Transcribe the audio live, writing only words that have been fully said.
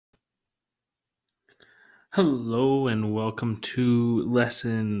Hello and welcome to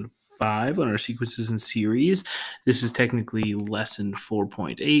lesson 5 on our sequences and series. This is technically lesson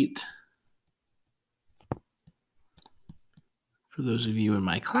 4.8 for those of you in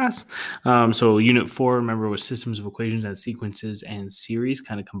my class. So unit 4, remember, was systems of equations and sequences and series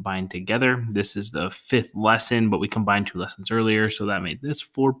kind of combined together. This is the 5th lesson, but we combined 2 lessons earlier, so that made this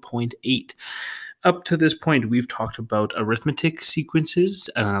 4.8. Up to this point, we've talked about arithmetic sequences,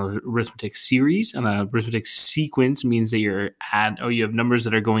 an arithmetic series, and an arithmetic sequence means that you have numbers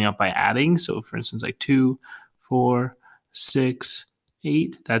that are going up by adding. So, for instance, like 2, 4, 6,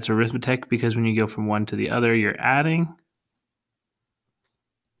 8. That's arithmetic because when you go from one to the other, you're adding.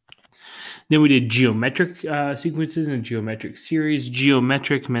 Then we did geometric sequences and a geometric series.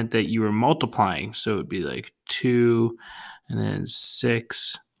 Geometric meant that you were multiplying, so it would be like 2, and then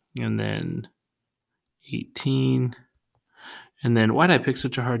 6, and then 18, and then why did I pick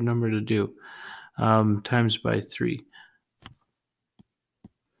such a hard number to do? Times by 3.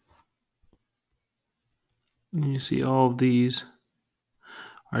 And you see all of these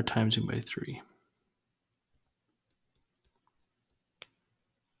are timesing by 3.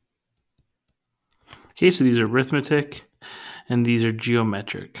 Okay, so these are arithmetic and these are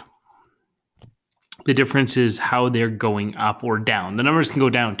geometric. The difference is how they're going up or down. The numbers can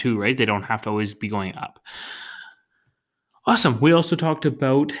go down too, right? They don't have to always be going up. Awesome. We also talked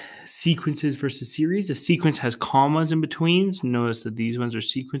about sequences versus series. A sequence has commas in between. Notice that these ones are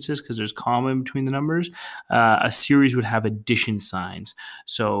sequences because there's comma in between the numbers. A series would have addition signs.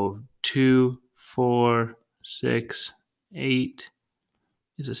 So 2, 4, 6, 8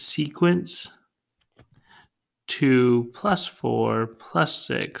 is a sequence. 2 plus 4 plus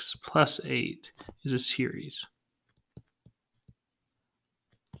 6 plus 8 is a series.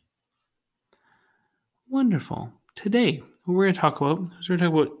 Wonderful. Today, what we're going to talk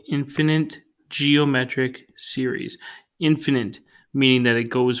about infinite geometric series. Infinite meaning that it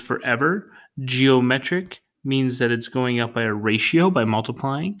goes forever. Geometric means that it's going up by a ratio, by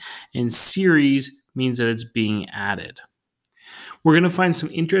multiplying. And series means that it's being added. We're going to find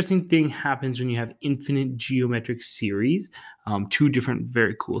some interesting thing happens when you have infinite geometric series. 2 different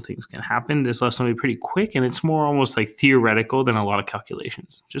very cool things can happen. This lesson will be pretty quick, and it's more almost like theoretical than a lot of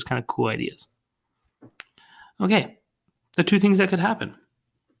calculations. Just kind of cool ideas. Okay, the 2 things that could happen.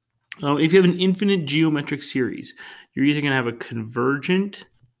 If you have an infinite geometric series, you're either going to have a convergent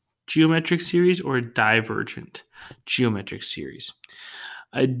geometric series or a divergent geometric series.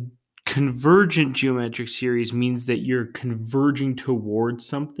 A convergent geometric series means that you're converging towards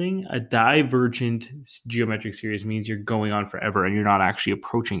something. A divergent geometric series means you're going on forever and you're not actually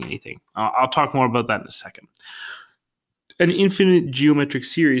approaching anything. I'll talk more about that in a second. An infinite geometric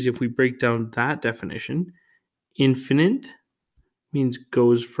series, if we break down that definition, infinite means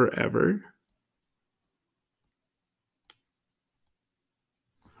goes forever.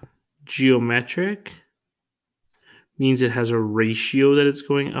 Geometric means it has a ratio that it's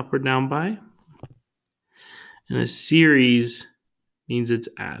going up or down by. And a series means it's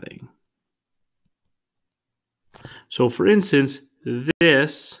adding. So for instance,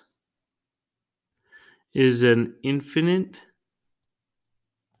 this is an infinite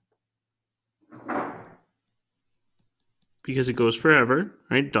because it goes forever,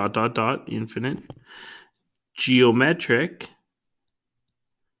 right? Dot, dot, dot, infinite. Geometric.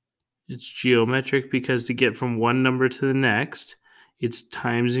 It's geometric because to get from one number to the next, it's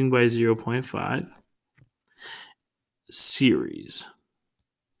timesing by 0.5. Series.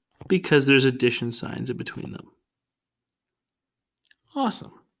 Because there's addition signs in between them.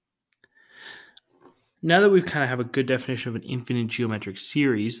 Awesome. Now that we've kind of have a good definition of an infinite geometric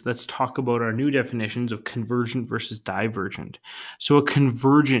series, let's talk about our new definitions of convergent versus divergent. So a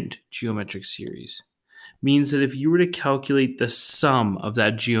convergent geometric series means that if you were to calculate the sum of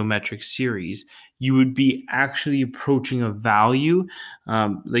that geometric series, you would be actually approaching a value,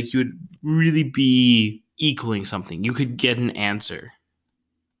 like you would really be equaling something. You could get an answer.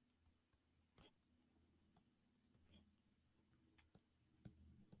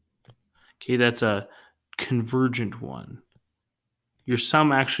 Okay, that's a convergent one. Your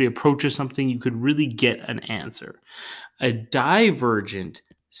sum actually approaches something, you could really get an answer. A divergent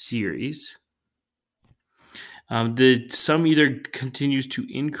series, the sum either continues to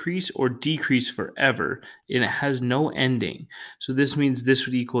increase or decrease forever, and it has no ending. So this means this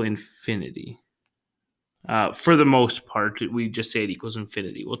would equal infinity. For the most part, we just say it equals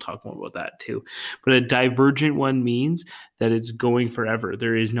infinity. We'll talk more about that too. But a divergent one means that it's going forever.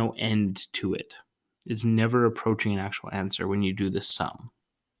 There is no end to it. It's never approaching an actual answer when you do the sum.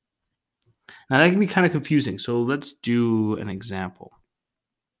 Now that can be kind of confusing, so let's do an example.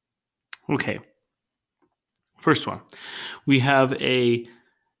 Okay. First one, we have a,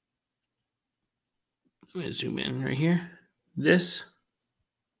 let me zoom in right here. That's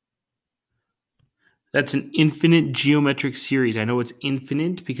an infinite geometric series. I know it's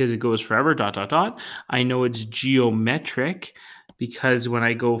infinite because it goes forever, ... I know it's geometric because when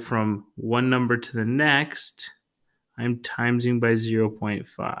I go from one number to the next, I'm timesing by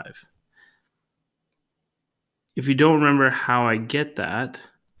 0.5. If you don't remember how I get that,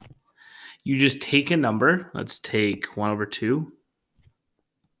 you just take a number. Let's take 1 over 2.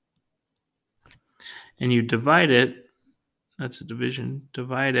 And you divide it. That's a division.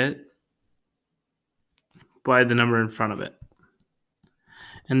 Divide it by the number in front of it.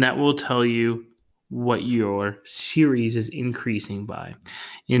 And that will tell you what your series is increasing by.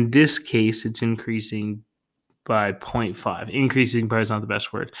 In this case, it's increasing by 0.5. Increasing by is not the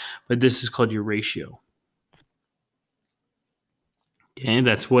best word, but this is called your ratio. Okay,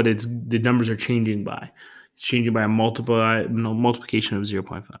 that's what the numbers are changing by. It's changing by a multiplication of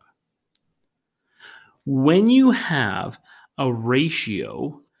 0.5. When you have a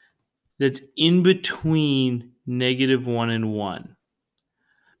ratio that's in between -1 and 1,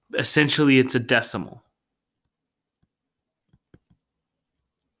 essentially it's a decimal,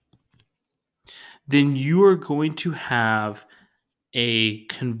 then you are going to have a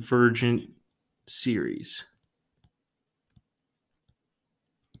convergent series.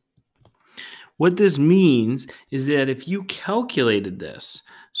 What this means is that if you calculated this,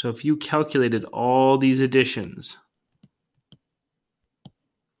 so if you calculated all these additions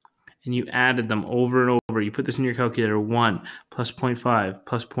and you added them over and over, you put this in your calculator, 1 plus 0.5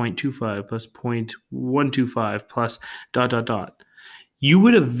 plus 0.25 plus 0.125 plus ... you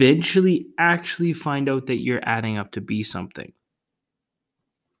would eventually actually find out that you're adding up to be something.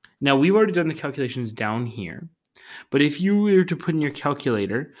 Now, we've already done the calculations down here, but if you were to put in your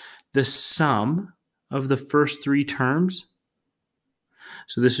calculator the sum of the first 3 terms,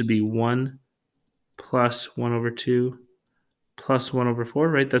 so this would be 1 plus 1 over 2 plus 1 over 4,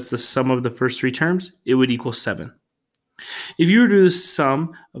 right? That's the sum of the first 3 terms. It would equal 7. If you were to do the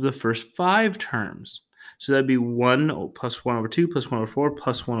sum of the first 5 terms, so that'd be 1 plus 1 over 2 plus 1 over 4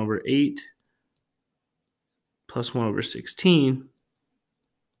 plus 1 over 8 plus 1 over 16,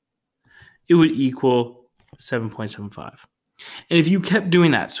 it would equal 7.75. And if you kept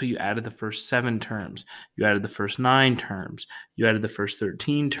doing that, so you added the first 7 terms, you added the first 9 terms, you added the first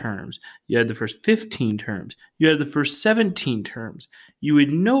 13 terms, you added the first 15 terms, you added the first 17 terms, you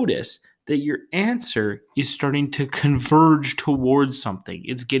would notice that your answer is starting to converge towards something.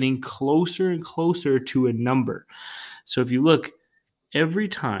 It's getting closer and closer to a number. So if you look, every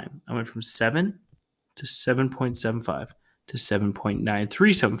time I went from 7 to 7.75 to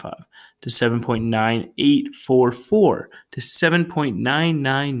 7.9375 to 7.9844 to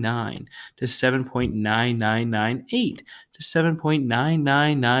 7.9999 to 7.9998 to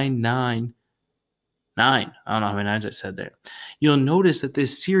 7.99999. I don't know how many nines I said there. You'll notice that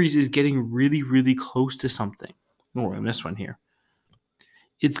this series is getting really, really close to something. Oh, I missed one here.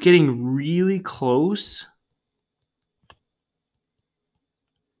 It's getting really close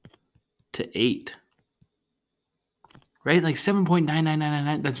to 8. Right? Like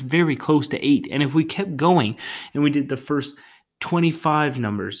 7.99999, that's very close to 8. And if we kept going and we did the first 25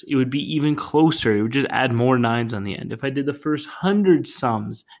 numbers, it would be even closer. It would just add more 9s on the end. If I did the first 100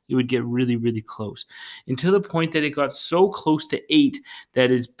 sums, it would get really, really close. Until the point that it got so close to 8 that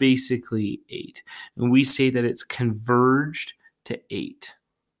it's basically 8. And we say that it's converged to 8.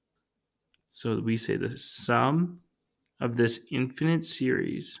 So we say the sum of this infinite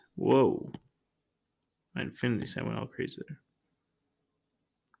series, whoa. My infinity sign went all crazy there,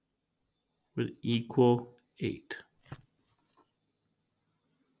 would equal 8.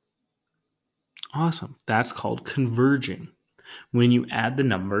 Awesome. That's called converging. When you add the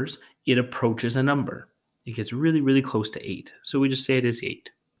numbers, it approaches a number. It gets really, really close to 8. So we just say it is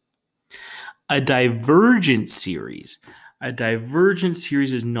 8. A divergent series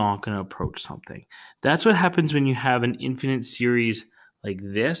is not going to approach something. That's what happens when you have an infinite series like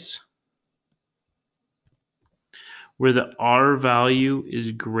this, where the R value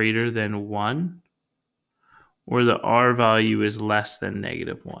is greater than 1, or the R value is less than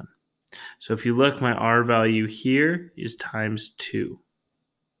 -1. So if you look, my R value here is times 2.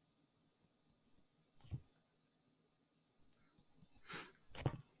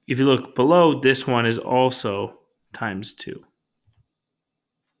 If you look below, this one is also times 2.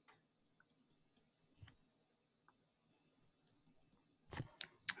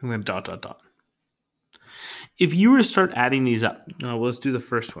 And then ... If you were to start adding these up, let's do the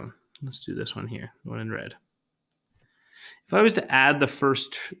first one. Let's do this one here, the one in red. If I was to add the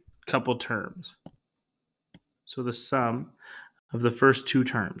first couple terms, So the sum of the first two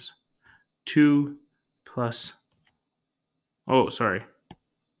terms. 2 plus... Oh, sorry.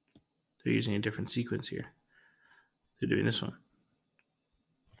 They're using a different sequence here. They're doing this one.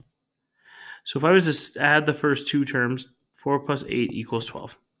 So if I was to add the first two terms, 4 plus 8 equals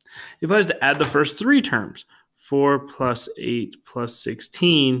 12. If I was to add the first three terms, 4 plus 8 plus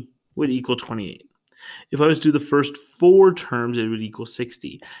 16 would equal 28. If I was to do the first four terms, it would equal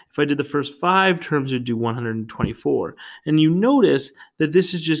 60. If I did the first five terms, it would do 124. And you notice that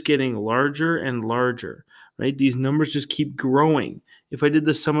this is just getting larger and larger, right? These numbers just keep growing. If I did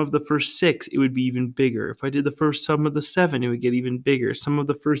the sum of the first six, it would be even bigger. If I did the first sum of the seven, it would get even bigger. Sum of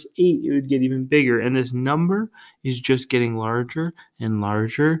the first eight, it would get even bigger. And this number is just getting larger and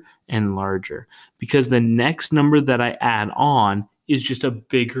larger and larger because the next number that I add on is just a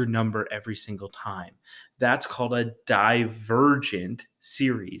bigger number every single time. That's called a divergent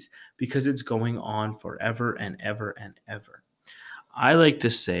series because it's going on forever and ever and ever. I like to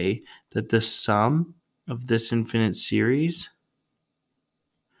say that the sum of this infinite series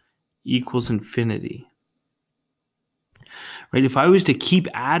equals infinity. Right? If I was to keep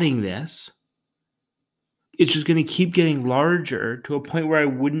adding this, it's just going to keep getting larger to a point where I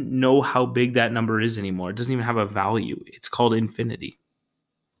wouldn't know how big that number is anymore. It doesn't even have a value. It's called infinity.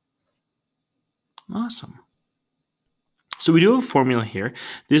 Awesome. So we do have a formula here.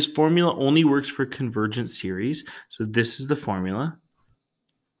 This formula only works for convergent series. So this is the formula.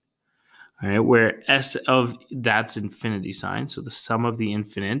 All right, where S of that's infinity sign. So the sum of the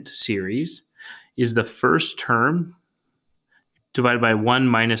infinite series is the first term divided by 1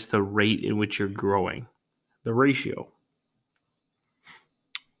 minus the rate in which you're growing. The ratio.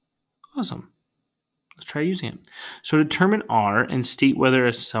 Awesome. Let's try using it. So determine R and state whether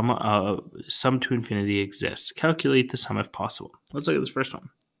a sum to infinity exists. Calculate the sum if possible. Let's look at this first one.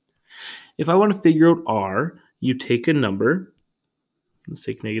 If I want to figure out R, you take a number, let's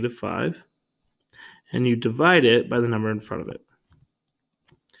take -5, and you divide it by the number in front of it.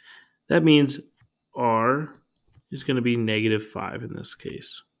 That means R is going to be -5 in this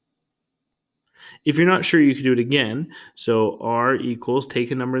case. If you're not sure, you can do it again. So R equals,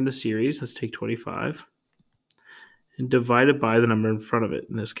 take a number in the series, let's take 25, and divide it by the number in front of it,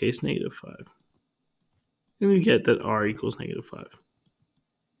 in this case, -5. And you get that R equals -5.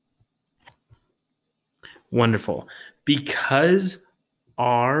 Wonderful. Because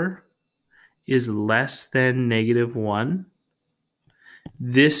R is less than -1,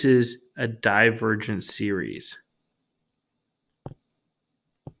 this is a divergent series.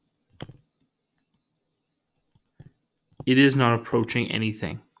 It is not approaching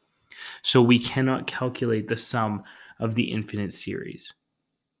anything. So we cannot calculate the sum of the infinite series.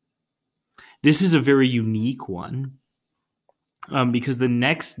 This is a very unique one because the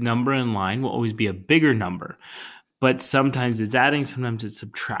next number in line will always be a bigger number. But sometimes it's adding, sometimes it's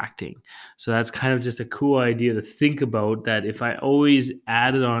subtracting. So that's kind of just a cool idea to think about, that if I always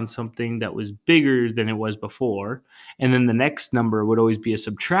added on something that was bigger than it was before, and then the next number would always be a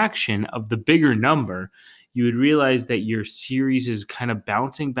subtraction of the bigger number, you would realize that your series is kind of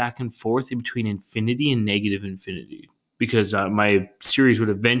bouncing back and forth in between infinity and negative infinity, because my series would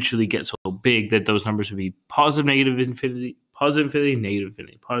eventually get so big that those numbers would be positive, negative infinity, negative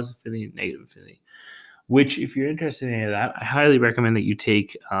infinity, positive infinity, negative infinity. Which, if you're interested in any of that, I highly recommend that you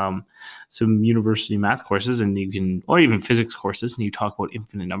take some university math courses, and you can, or even physics courses, and you talk about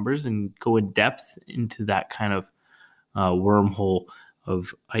infinite numbers and go in depth into that kind of wormhole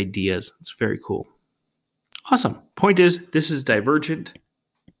of ideas. It's very cool. Awesome. Point is, this is divergent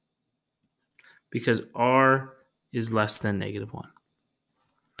because R is less than -1.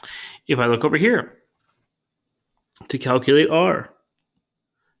 If I look over here, to calculate R,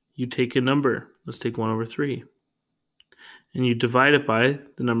 you take a number. Let's take 1/3. And you divide it by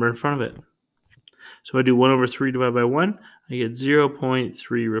the number in front of it. So I do 1/3 divided by 1. I get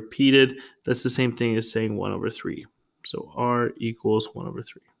 0.3 repeated. That's the same thing as saying 1/3. So R equals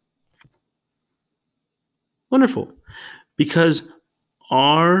 1/3. Wonderful. Because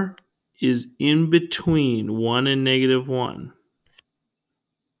R is in between 1 and -1.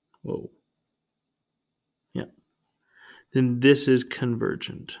 Whoa. Yeah. Then this is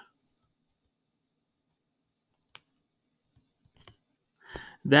convergent.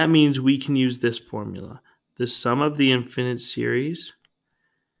 That means we can use this formula. The sum of the infinite series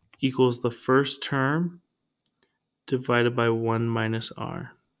equals the first term divided by 1 minus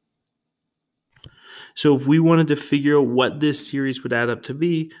R. So if we wanted to figure out what this series would add up to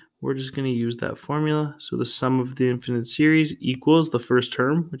be, we're just going to use that formula. So the sum of the infinite series equals the first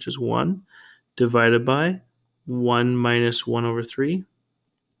term, which is 1, divided by 1 minus 1/3.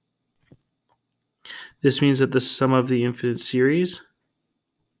 This means that the sum of the infinite series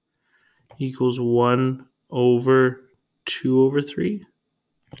equals 1 over 2 over 3.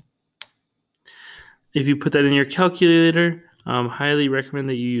 If you put that in your calculator, highly recommend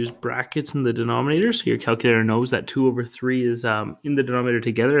that you use brackets in the denominator so your calculator knows that 2 over 3 is in the denominator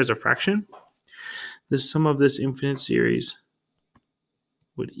together as a fraction. The sum of this infinite series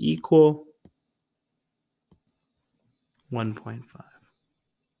would equal 1.5.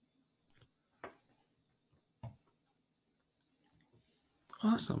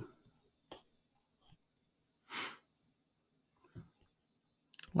 Awesome.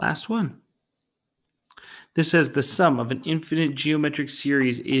 Last one. This says the sum of an infinite geometric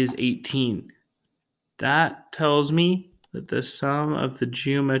series is 18. That tells me that the sum of the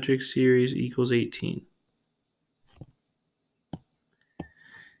geometric series equals 18.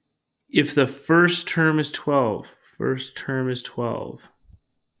 If the first term is 12,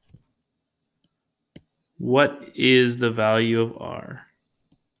 what is the value of r?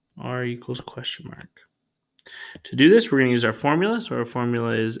 R equals question mark. To do this, we're going to use our formula. So our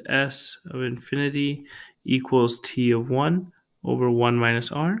formula is s of infinity equals t of 1 over 1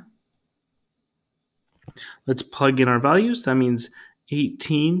 minus r. Let's plug in our values. That means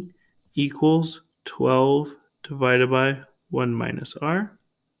 18 equals 12 divided by 1 minus r.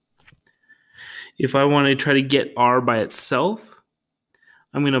 If I want to try to get r by itself,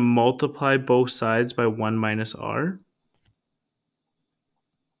 I'm going to multiply both sides by 1 minus r.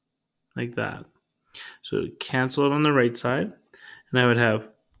 Like that. So cancel it on the right side. And I would have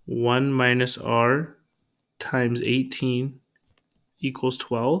 1 minus r times 18 equals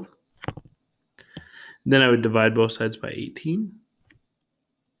 12. Then I would divide both sides by 18.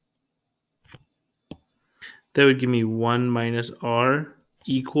 That would give me 1 minus r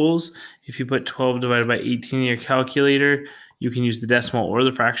equals, if you put 12 divided by 18 in your calculator, you can use the decimal or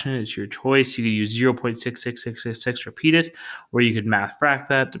the fraction. It's your choice. You could use 0.66666, repeat it, or you could math frac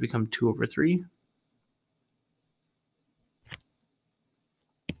that to become 2 over 3.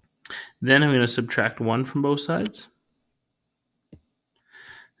 Then I'm going to subtract 1 from both sides.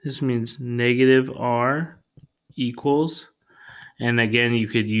 This means negative r equals, and again, you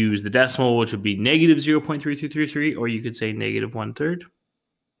could use the decimal, which would be negative 0.3333, or you could say negative 1/3.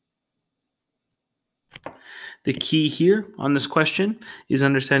 The key here on this question is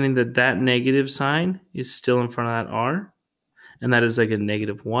understanding that that negative sign is still in front of that r, and that is like a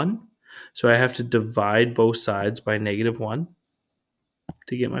negative 1. So I have to divide both sides by negative 1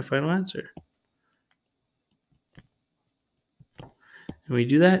 to get my final answer. And when you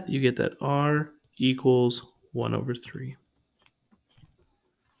do that, you get that r equals 1 over 3.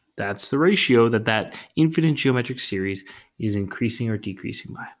 That's the ratio that infinite geometric series is increasing or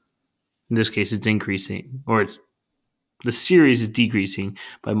decreasing by. In this case, it's increasing, or the series is decreasing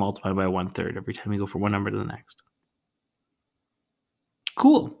by multiplying by 1/3 every time you go from one number to the next.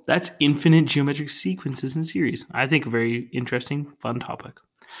 Cool. That's infinite geometric sequences and series. I think a very interesting, fun topic.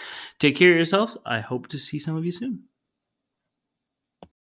 Take care of yourselves. I hope to see some of you soon.